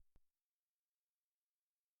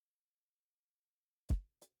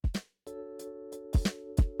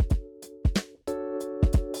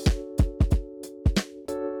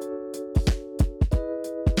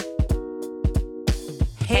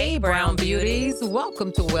Brown Beauties.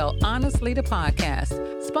 Welcome to Well Honestly, the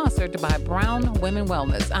podcast, sponsored by Brown Women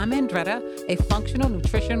Wellness. I'm Andretta, a functional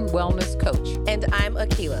nutrition wellness coach. And I'm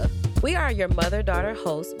Akila. We are your mother-daughter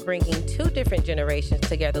hosts, bringing two different generations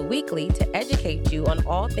together weekly to educate you on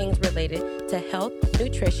all things related to health,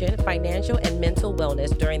 nutrition, financial, and mental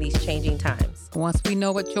wellness during these changing times. Once we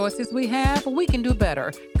know what choices we have, we can do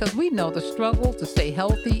better because we know the struggle to stay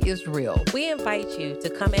healthy is real. We invite you to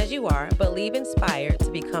come as you are, but leave inspired to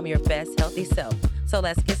become your best healthy self. So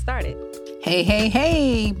let's get started.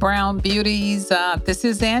 Hey, Brown Beauties. This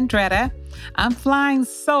is Andretta. I'm flying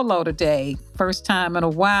solo today. First time in a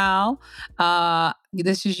while.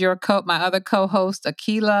 This is my other co-host,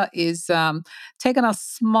 Akila, is taking a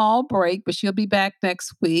small break, but she'll be back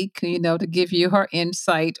next week, to give you her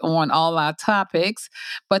insight on all our topics.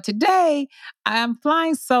 But today, I'm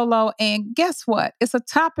flying solo, and guess what? It's a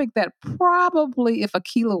topic that probably, if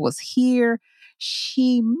Akila was here,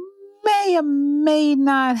 she may or may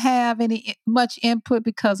not have much input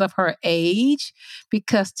because of her age.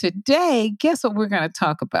 Because today, guess what we're going to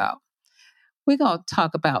talk about? We're going to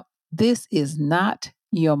talk about this is not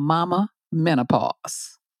your mama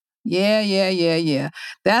menopause. Yeah.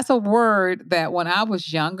 That's a word that when I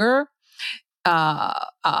was younger,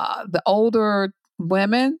 the older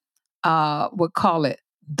women would call it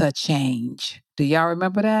the change. Do y'all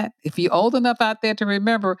remember that? If you're old enough out there to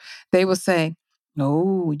remember, they would say,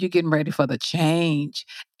 no, you're getting ready for the change.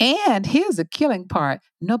 And here's the killing part.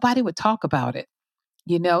 Nobody would talk about it.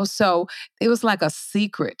 So it was like a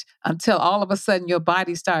secret until all of a sudden your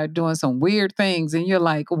body started doing some weird things and you're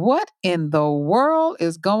like, what in the world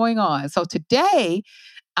is going on? So today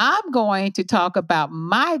I'm going to talk about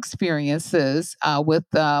my experiences with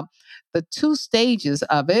the two stages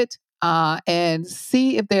of it and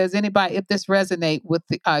see if there's anybody, if this resonate with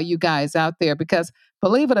you guys out there, because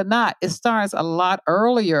believe it or not, it starts a lot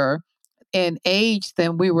earlier in age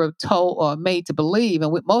than we were told or made to believe.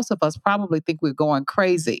 And most of us probably think we're going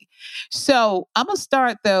crazy. So I'm going to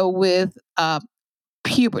start though with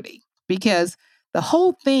puberty, because the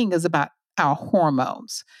whole thing is about our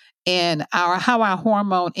hormones and how our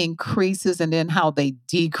hormone increases and then how they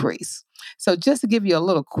decrease. So just to give you a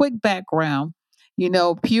little quick background,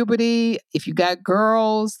 puberty, if you got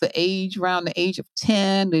girls, around the age of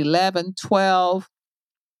 10, 11, 12,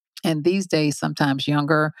 and these days, sometimes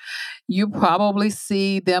younger, you probably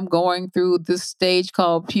see them going through this stage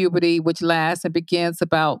called puberty, which lasts and begins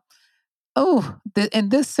about, in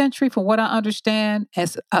this century, from what I understand,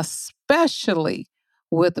 especially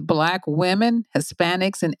with Black women,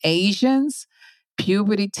 Hispanics, and Asians,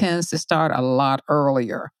 puberty tends to start a lot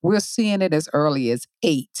earlier. We're seeing it as early as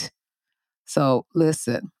 8. So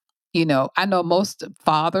listen, I know most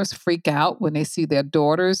fathers freak out when they see their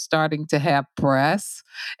daughters starting to have breasts.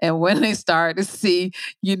 And when they start to see,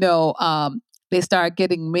 they start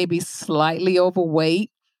getting maybe slightly overweight.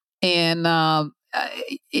 And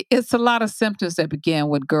it's a lot of symptoms that begin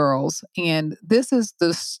with girls. And this is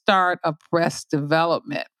the start of breast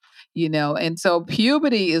development. And so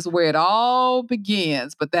puberty is where it all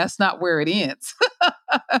begins, but that's not where it ends.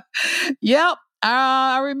 Yep.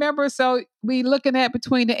 I remember. So we looking at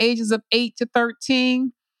between the ages of 8 to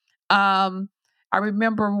 13. I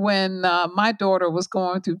remember when my daughter was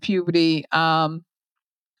going through puberty, I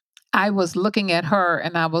was looking at her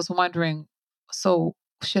and I was wondering, so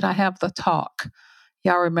should I have the talk?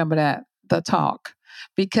 Y'all remember that, the talk?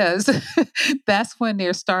 Because that's when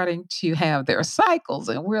they're starting to have their cycles.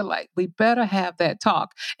 And we're like, we better have that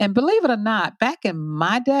talk. And believe it or not, back in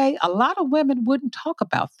my day, a lot of women wouldn't talk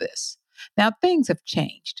about this. Now, things have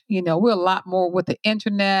changed. We're a lot more with the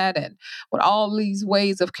internet and with all these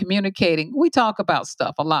ways of communicating. We talk about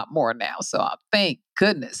stuff a lot more now. So thank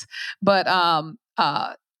goodness. But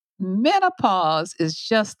menopause is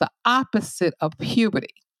just the opposite of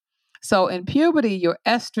puberty. So in puberty, your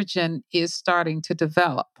estrogen is starting to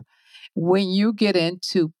develop. When you get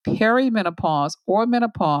into perimenopause or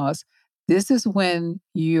menopause, this is when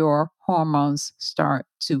your hormones start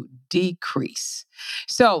to decrease.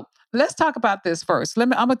 So let's talk about this first.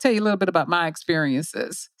 I'm going to tell you a little bit about my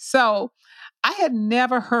experiences. So I had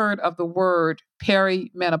never heard of the word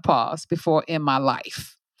perimenopause before in my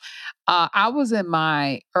life. I was in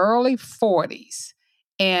my early 40s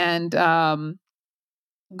and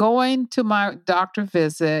going to my doctor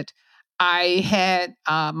visit, I had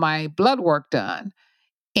my blood work done.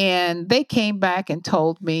 And they came back and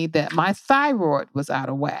told me that my thyroid was out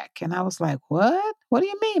of whack. And I was like, what? What do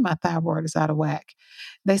you mean my thyroid is out of whack?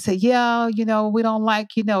 They said, yeah, we don't like,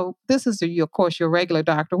 this is, of course, your regular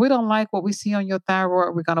doctor. We don't like what we see on your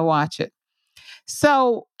thyroid. We're going to watch it.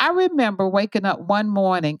 So I remember waking up one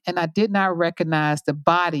morning and I did not recognize the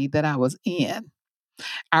body that I was in.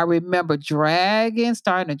 I remember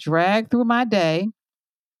starting to drag through my day.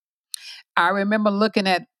 I remember looking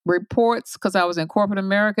at reports because I was in corporate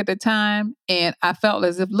America at the time, and I felt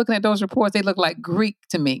as if looking at those reports, they looked like Greek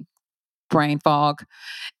to me, brain fog.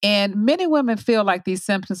 And many women feel like these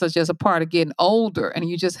symptoms are just a part of getting older and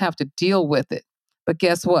you just have to deal with it. But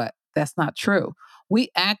guess what? That's not true. We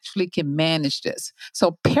actually can manage this.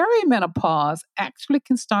 So perimenopause actually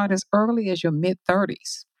can start as early as your mid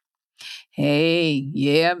 30s. Hey,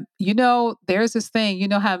 yeah. There's this thing,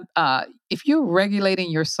 how if you're regulating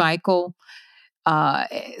your cycle,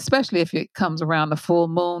 especially if it comes around the full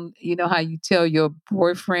moon, you know how you tell your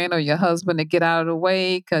boyfriend or your husband to get out of the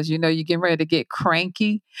way because you're getting ready to get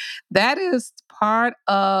cranky. That is part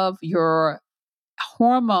of your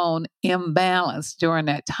hormone imbalance during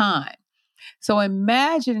that time. So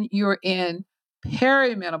imagine you're in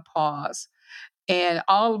perimenopause and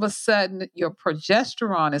all of a sudden your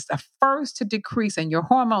progesterone is the first to decrease and your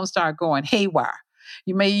hormones start going haywire.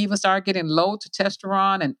 You may even start getting low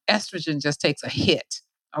testosterone and estrogen just takes a hit.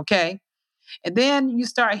 Okay. And then you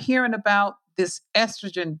start hearing about this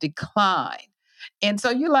estrogen decline. And so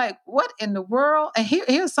you're like, what in the world? And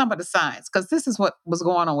here's some of the signs, because this is what was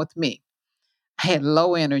going on with me. I had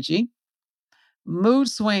low energy, mood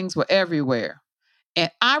swings were everywhere. And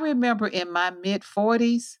I remember in my mid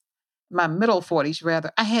 40s, my middle 40s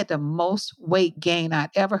rather, I had the most weight gain I'd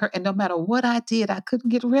ever heard. And no matter what I did, I couldn't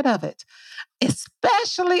get rid of it,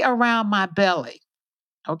 especially around my belly.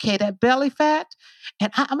 Okay, that belly fat.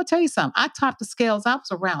 And I'm going to tell you something. I topped the scales. I was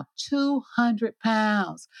around 200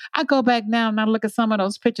 pounds. I go back now and I look at some of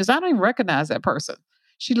those pictures. I don't even recognize that person.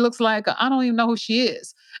 She looks like, I don't even know who she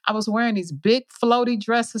is. I was wearing these big floaty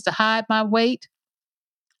dresses to hide my weight.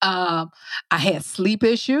 Um, I had sleep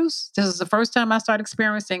issues. This is the first time I started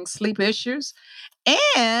experiencing sleep issues.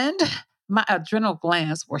 And my adrenal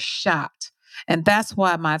glands were shot. And that's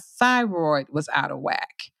why my thyroid was out of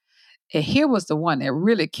whack. And here was the one that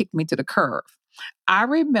really kicked me to the curb. I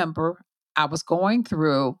remember I was going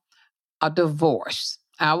through a divorce.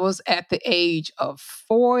 I was at the age of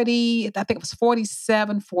 40, I think it was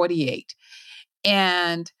 47, 48.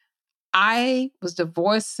 And I was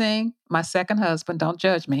divorcing my second husband, don't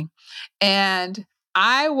judge me. And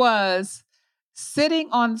I was sitting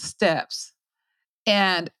on the steps.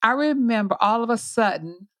 And I remember all of a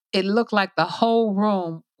sudden, it looked like the whole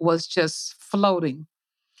room was just floating.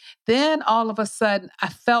 Then all of a sudden, I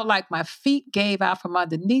felt like my feet gave out from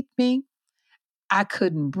underneath me. I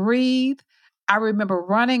couldn't breathe. I remember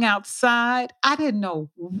running outside. I didn't know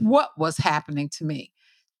what was happening to me.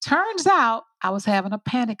 Turns out I was having a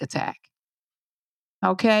panic attack.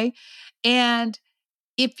 Okay. And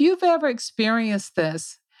if you've ever experienced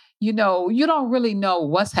this, you don't really know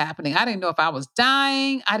what's happening. I didn't know if I was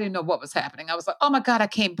dying. I didn't know what was happening. I was like, oh my God, I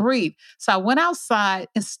can't breathe. So I went outside.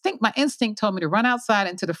 My instinct told me to run outside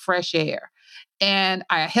into the fresh air. And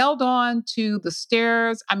I held on to the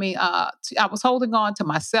stairs. I was holding on to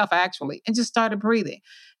myself actually and just started breathing.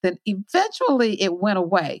 Then eventually it went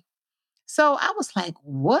away. So I was like,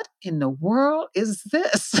 what in the world is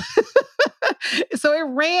this? So it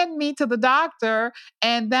ran me to the doctor.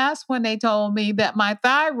 And that's when they told me that my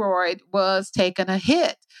thyroid was taking a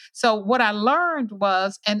hit. So what I learned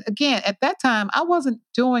was, and again, at that time, I wasn't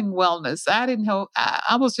doing wellness. I didn't know,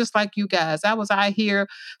 I was just like you guys. I was out here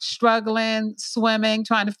struggling, swimming,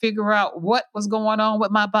 trying to figure out what was going on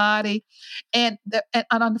with my body. And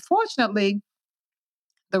unfortunately,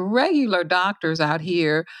 the regular doctors out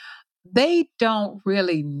here, they don't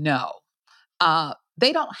really know.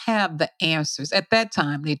 They don't have the answers. At that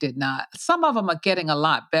time, they did not. Some of them are getting a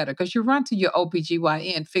lot better because you run to your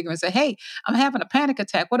OBGYN figure and say, hey, I'm having a panic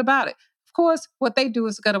attack. What about it? Of course, what they do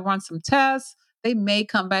is got to run some tests. They may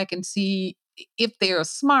come back and see if they're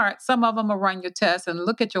smart. Some of them will run your tests and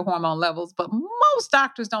look at your hormone levels, but most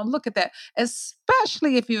doctors don't look at that,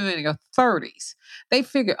 especially if you're in your 30s. They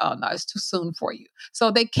figure, oh, no, it's too soon for you. So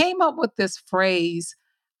they came up with this phrase,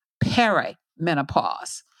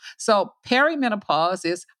 perimenopause. So perimenopause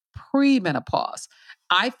is premenopause.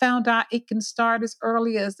 I found out it can start as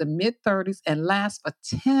early as the mid 30s and last for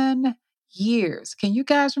 10 years. Can you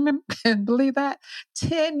guys remember and believe that?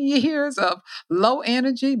 10 years of low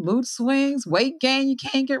energy, mood swings, weight gain you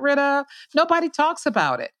can't get rid of. Nobody talks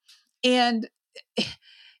about it. And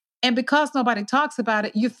and because nobody talks about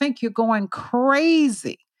it, you think you're going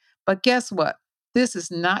crazy. But guess what? This is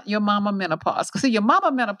not your mama menopause. Because your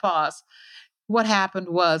mama menopause, what happened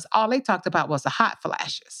was all they talked about was the hot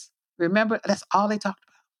flashes. Remember, that's all they talked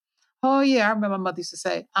about. Oh, yeah, I remember my mother used to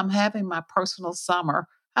say, I'm having my personal summer.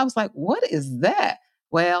 I was like, what is that?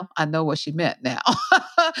 Well, I know what she meant now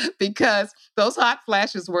because those hot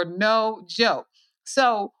flashes were no joke.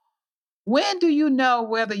 So, when do you know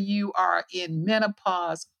whether you are in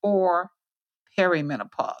menopause or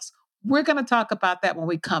perimenopause? We're going to talk about that when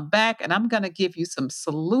we come back, and I'm going to give you some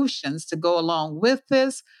solutions to go along with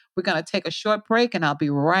this. We're going to take a short break, and I'll be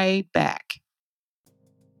right back.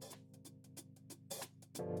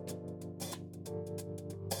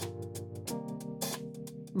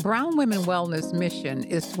 Brown Women Wellness mission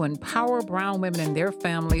is to empower brown women and their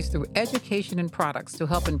families through education and products to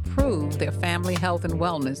help improve their family health and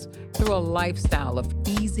wellness through a lifestyle of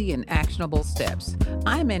easy and actionable steps.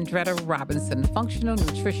 I'm Andretta Robinson, functional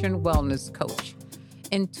nutrition wellness coach.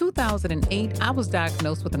 In 2008, I was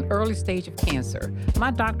diagnosed with an early stage of cancer.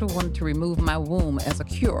 My doctor wanted to remove my womb as a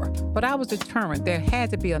cure, but I was determined there had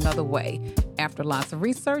to be another way. After lots of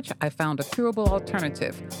research, I found a curable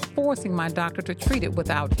alternative, forcing my doctor to treat it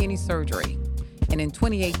without any surgery. And in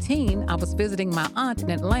 2018, I was visiting my aunt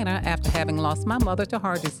in Atlanta after having lost my mother to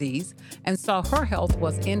heart disease and saw her health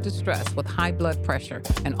was in distress with high blood pressure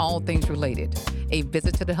and all things related. A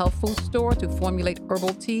visit to the health food store to formulate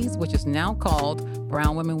herbal teas, which is now called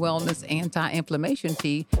Brown Women Wellness Anti-Inflammation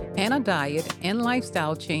Tea, and a diet and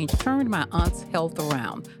lifestyle change turned my aunt's health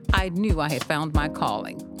around. I knew I had found my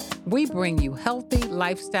calling. We bring you healthy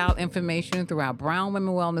lifestyle information through our Brown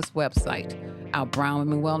Women Wellness website, our Brown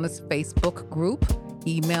Women Wellness Facebook group,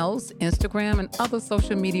 emails, Instagram, and other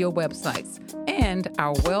social media websites, and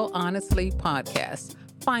our Well Honestly podcast.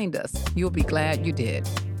 Find us. You'll be glad you did.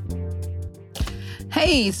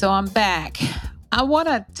 Hey, so I'm back. I want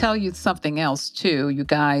to tell you something else too, you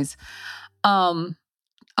guys. A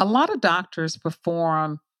lot of doctors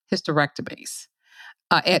perform hysterectomies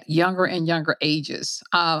at younger and younger ages.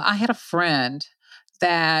 I had a friend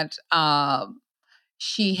that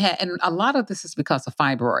she had, and a lot of this is because of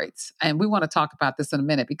fibroids. And we want to talk about this in a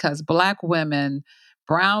minute because Black women,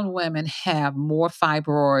 brown women have more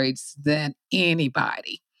fibroids than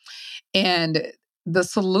anybody. And the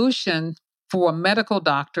solution for medical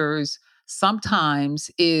doctors sometimes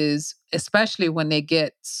is, especially when they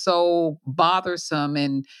get so bothersome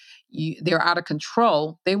and they're out of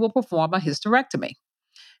control, they will perform a hysterectomy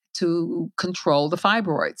to control the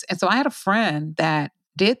fibroids. And so I had a friend that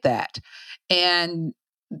did that. And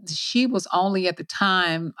she was only at the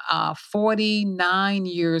time 49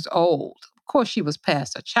 years old. Of course, she was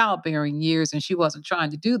past her childbearing years and she wasn't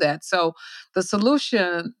trying to do that. So the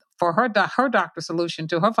solution for her doctor's solution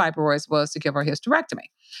to her fibroids was to give her a hysterectomy.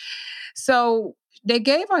 So they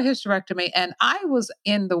gave her a hysterectomy, and I was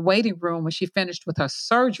in the waiting room when she finished with her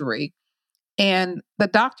surgery. And the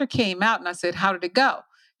doctor came out and I said, "How did it go?"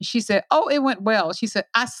 And she said, "Oh, it went well." She said,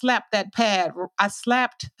 "I slapped that pad. I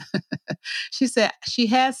slapped." She said she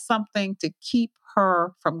has something to keep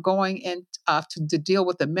her from going in to deal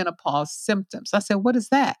with the menopause symptoms. I said, "What is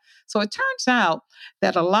that?" So it turns out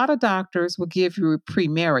that a lot of doctors will give you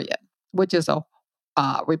Premarion, which is a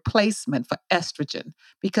replacement for estrogen,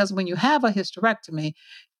 because when you have a hysterectomy,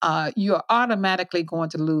 you're automatically going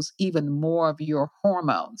to lose even more of your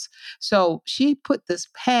hormones. So she put this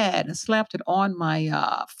pad and slapped it on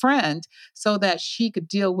my friend so that she could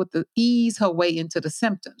deal with ease her way into the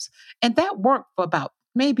symptoms. And that worked for about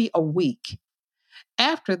maybe a week.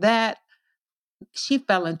 After that, she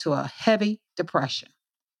fell into a heavy depression.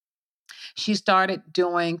 She started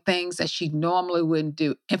doing things that she normally wouldn't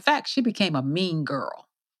do. In fact, she became a mean girl.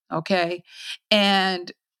 Okay.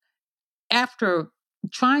 And after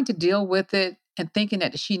trying to deal with it and thinking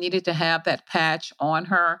that she needed to have that patch on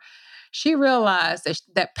her, she realized that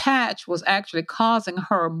that patch was actually causing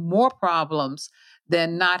her more problems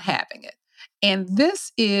than not having it. And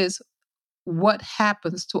this is what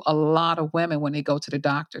happens to a lot of women when they go to the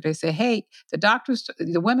doctor. They say, "Hey,"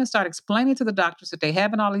 the women start explaining to the doctors that they're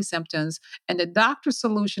having all these symptoms. And the doctor's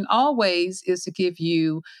solution always is to give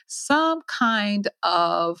you some kind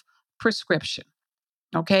of prescription.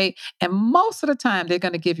 Okay. And most of the time, they're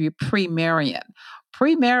going to give you Premarion.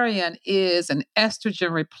 Premarion is an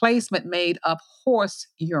estrogen replacement made of horse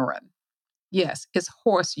urine. Yes, it's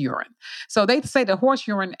horse urine. So they say the horse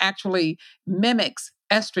urine actually mimics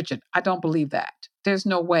estrogen. I don't believe that. There's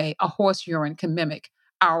no way a horse urine can mimic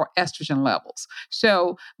our estrogen levels.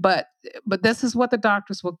 So, but this is what the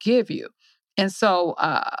doctors will give you. And so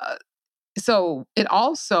it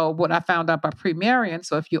also, what I found out by Premarion,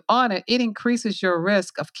 so if you're on it, it increases your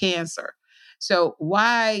risk of cancer. So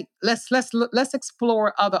why let's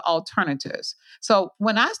explore other alternatives. So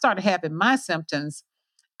when I started having my symptoms,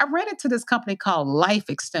 I ran into this company called Life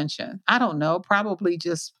Extension. I don't know, probably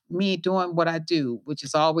just me doing what I do, which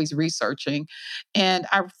is always researching. And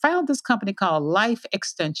I found this company called Life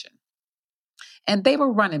Extension, and they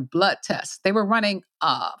were running blood tests. They were running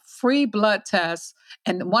free blood tests.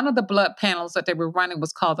 And one of the blood panels that they were running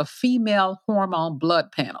was called the female hormone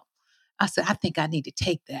blood panel. I said, I think I need to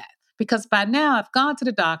take that because by now I've gone to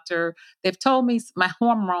the doctor. They've told me my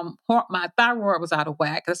thyroid was out of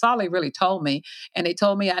whack. That's all they really told me. And they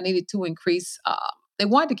told me I needed to increase. They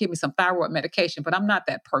wanted to give me some thyroid medication, but I'm not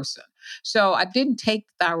that person. So I didn't take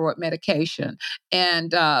thyroid medication.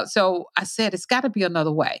 And so I said, it's got to be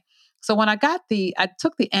another way. So when I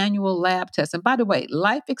took the annual lab test. And by the way,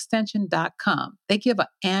 lifeextension.com, they give an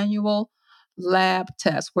annual lab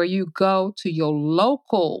test where you go to your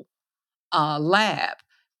local lab,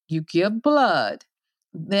 you give blood,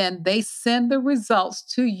 then they send the results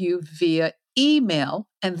to you via email,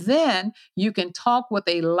 and then you can talk with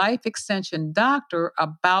a life extension doctor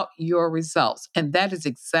about your results. And that is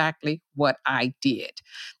exactly what I did.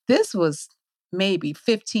 This was maybe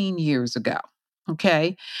 15 years ago.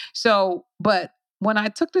 Okay. So, but when I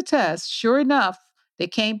took the test, sure enough, they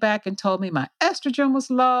came back and told me my estrogen was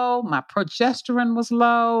low, my progesterone was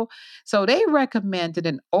low, so they recommended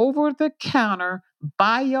an over the counter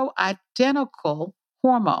bioidentical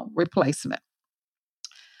hormone replacement.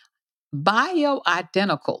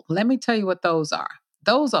 Bioidentical, let me tell you what those are.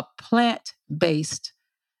 Those are plant based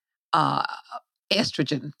uh,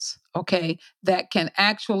 estrogens, okay, that can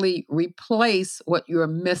actually replace what you're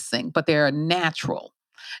missing, but they're natural.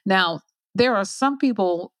 Now, there are some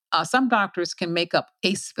people, some doctors can make up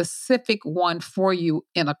a specific one for you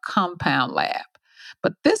in a compound lab.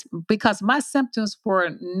 But this, because my symptoms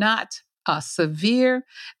were not severe,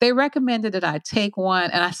 they recommended that I take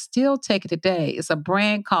one, and I still take it today. It's a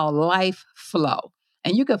brand called Life Flow,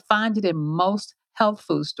 and you can find it in most health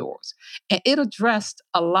food stores. And it addressed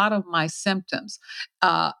a lot of my symptoms.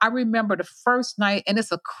 I remember the first night, and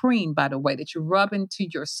it's a cream, by the way, that you rub into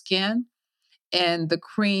your skin, and the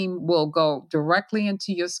cream will go directly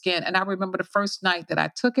into your skin. And I remember the first night that I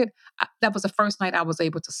took it, that was the first night I was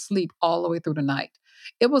able to sleep all the way through the night.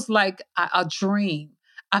 It was like a dream.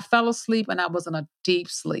 I fell asleep and I was in a deep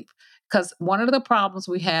sleep. Because one of the problems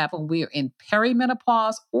we have when we are in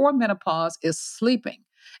perimenopause or menopause is sleeping.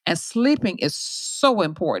 And sleeping is so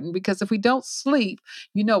important because if we don't sleep,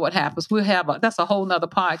 you know what happens. That's a whole nother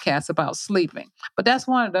podcast about sleeping. But that's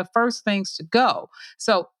one of the first things to go.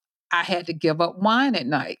 So I had to give up wine at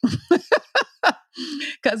night.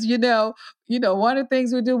 Because one of the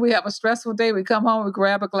things we do, we have a stressful day, we come home, we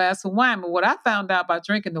grab a glass of wine. But what I found out by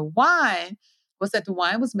drinking the wine was that the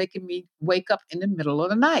wine was making me wake up in the middle of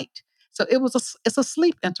the night. So it's a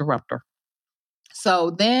sleep interrupter.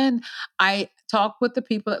 So then I talked with the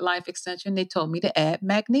people at Life Extension. They told me to add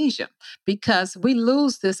magnesium because we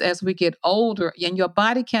lose this as we get older and your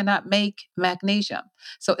body cannot make magnesium.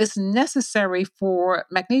 So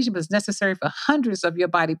magnesium is necessary for hundreds of your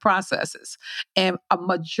body processes. And a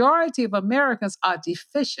majority of Americans are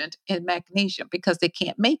deficient in magnesium because they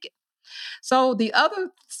can't make it. So the other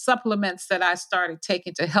supplements that I started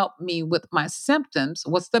taking to help me with my symptoms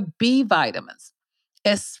was the B vitamins,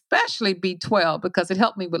 especially B12 because it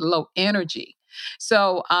helped me with low energy.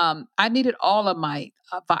 So I needed all of my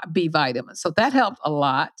B vitamins. So that helped a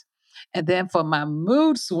lot. And then for my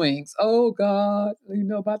mood swings, oh God, you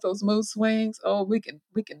know about those mood swings? Oh, we can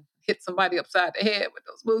hit somebody upside the head with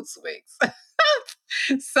those mood swings.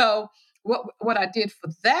 So what I did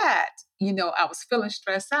for that, I was feeling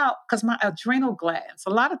stressed out because my adrenal glands,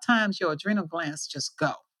 a lot of times your adrenal glands just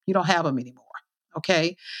go. You don't have them anymore.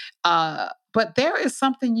 Okay. But there is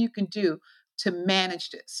something you can do to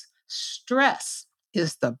manage this. Stress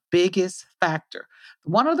is the biggest factor.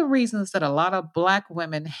 One of the reasons that a lot of Black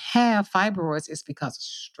women have fibroids is because of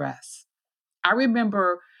stress. I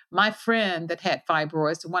remember my friend that had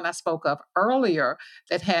fibroids, the one I spoke of earlier,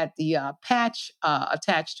 that had the patch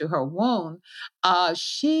attached to her wound.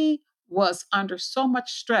 She was under so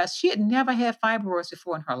much stress. She had never had fibroids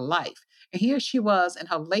before in her life. And here she was in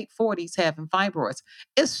her late 40s having fibroids.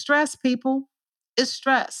 It's stress, people. It's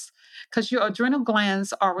stress because your adrenal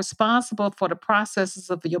glands are responsible for the processes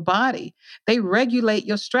of your body. They regulate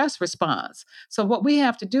your stress response. So, what we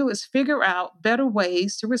have to do is figure out better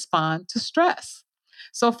ways to respond to stress.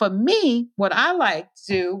 So, for me, what I like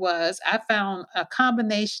to do was I found a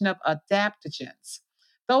combination of adaptogens.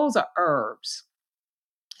 Those are herbs.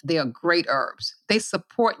 They are great herbs. They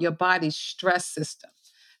support your body's stress system.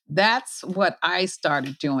 That's what I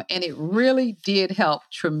started doing, and it really did help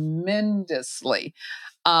tremendously.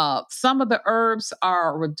 Some of the herbs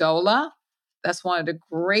are rhodola. That's one of the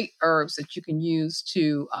great herbs that you can use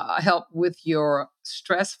to help with your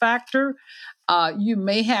stress factor. You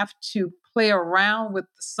may have to play around with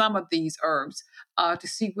some of these herbs to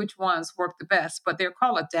see which ones work the best, but they're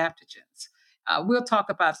called adaptogens. We'll talk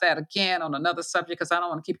about that again on another subject because I don't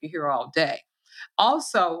want to keep you here all day.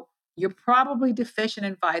 Also, you're probably deficient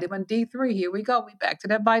in vitamin D3. Here we go. We back to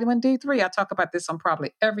that vitamin D3. I talk about this on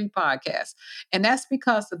probably every podcast. And that's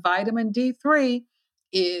because the vitamin D3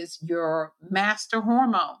 is your master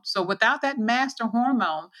hormone. So without that master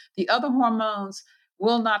hormone, the other hormones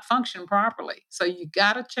will not function properly. So you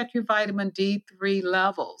got to check your vitamin D3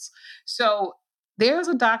 levels. So there's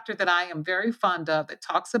a doctor that I am very fond of that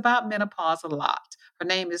talks about menopause a lot. Her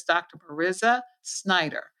name is Dr. Marissa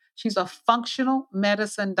Snyder. She's a functional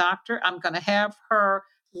medicine doctor. I'm going to have her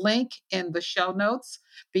link in the show notes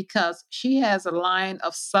because she has a line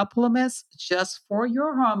of supplements just for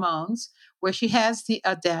your hormones where she has the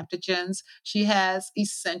adaptogens. She has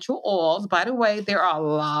essential oils. By the way, there are a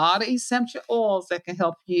lot of essential oils that can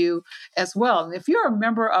help you as well. And if you're a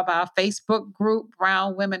member of our Facebook group,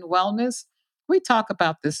 Brown Women Wellness, we talk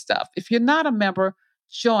about this stuff. If you're not a member,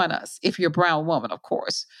 join us. If you're a brown woman, of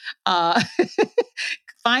course.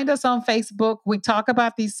 Find us on Facebook. We talk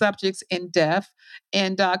about these subjects in depth.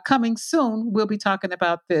 And coming soon, we'll be talking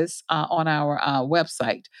about this on our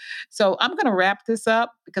website. So I'm going to wrap this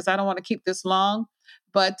up because I don't want to keep this long.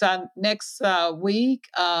 But next week,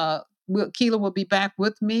 Keela will be back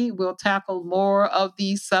with me. We'll tackle more of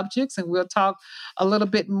these subjects and we'll talk a little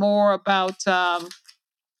bit more about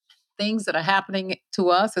things that are happening to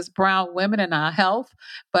us as brown women in our health.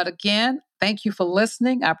 But again, thank you for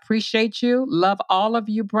listening. I appreciate you. Love all of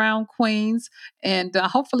you brown queens. And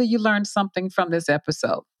hopefully you learned something from this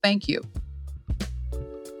episode. Thank you.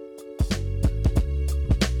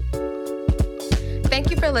 Thank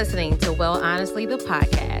you for listening to Well Honestly, the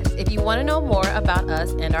podcast. If you want to know more about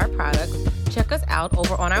us and our products, check us out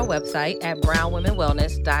over on our website at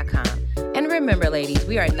brownwomenwellness.com. And remember, ladies,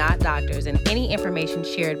 we are not doctors, and any information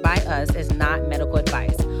shared by us is not medical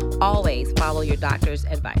advice. Always follow your doctor's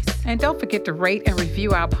advice. And don't forget to rate and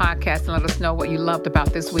review our podcast and let us know what you loved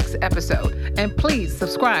about this week's episode. And please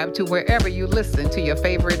subscribe to wherever you listen to your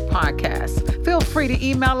favorite podcasts. Feel free to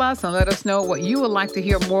email us and let us know what you would like to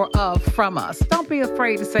hear more of from us. Don't be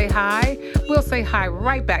afraid to say hi. We'll say hi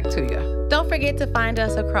right back to you. Don't forget to find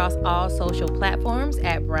us across all social platforms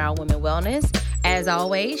at Brown Women Wellness. As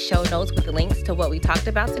always, show notes with the links to what we talked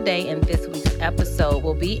about today in this week's episode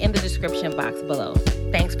will be in the description box below.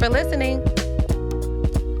 Thanks for listening.